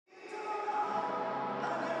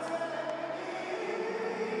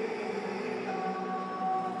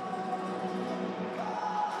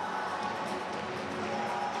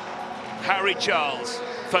Harry Charles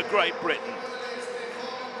for Great Britain,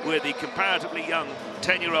 with the comparatively young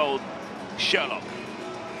 10-year-old Sherlock.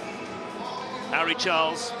 Harry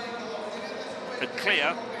Charles, a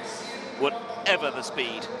clear, whatever the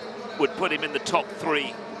speed, would put him in the top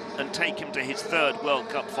 3 and take him to his 3rd World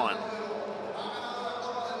Cup final.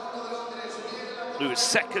 He was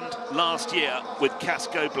 2nd last year with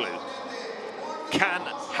Casco Blue. Can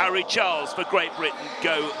Harry Charles for Great Britain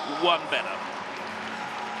go one better?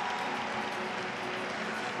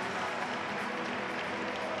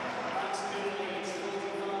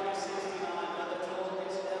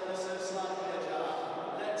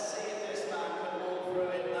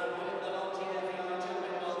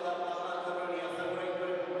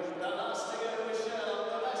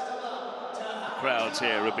 The crowds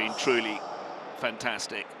here have been truly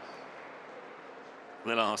fantastic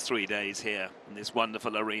the last 3 days here in this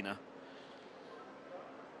wonderful arena.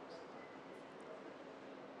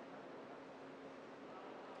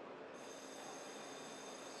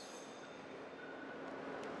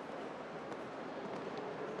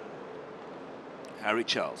 Harry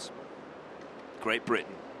Charles, Great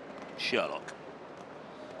Britain, Sherlock.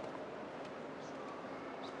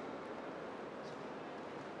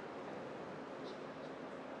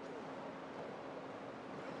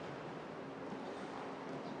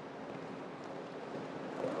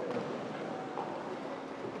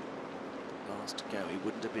 To go, he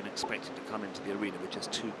wouldn't have been expected to come into the arena with just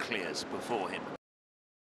 2 clears before him.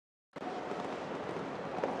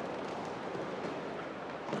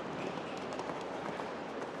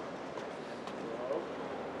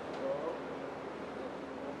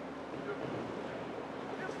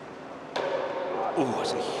 Oh,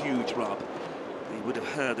 it's a huge rub. He would have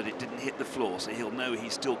heard that it didn't hit the floor, so he'll know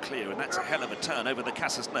he's still clear, and that's a hell of a turn over the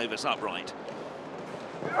Casus Novus upright.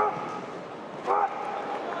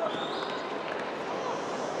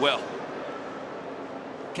 Well,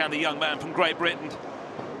 can the young man from Great Britain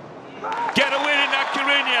get a win in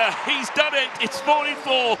Coruña? He's done it. It's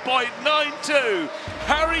 44.92.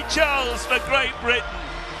 Harry Charles for Great Britain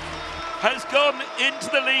has gone into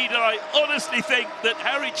the lead. And I honestly think that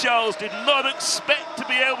Harry Charles did not expect to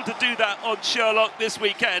be able to do that on Sherlock this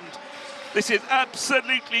weekend. This is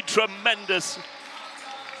absolutely tremendous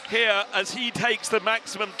here as he takes the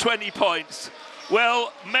maximum 20 points.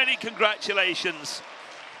 Well, many congratulations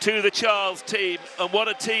to the Charles team, and what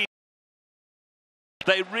a team.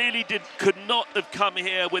 They really could not have come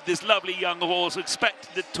here with this lovely young horse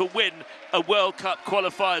expected to win a World Cup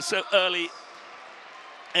qualifier so early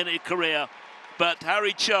in his career. But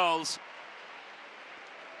Harry Charles,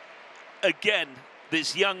 again,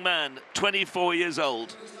 this young man, 24 years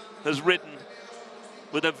old, has ridden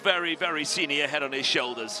with a very, very senior head on his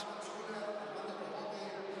shoulders.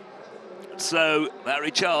 So Harry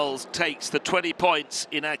Charles takes the 20 points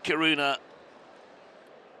in Coruña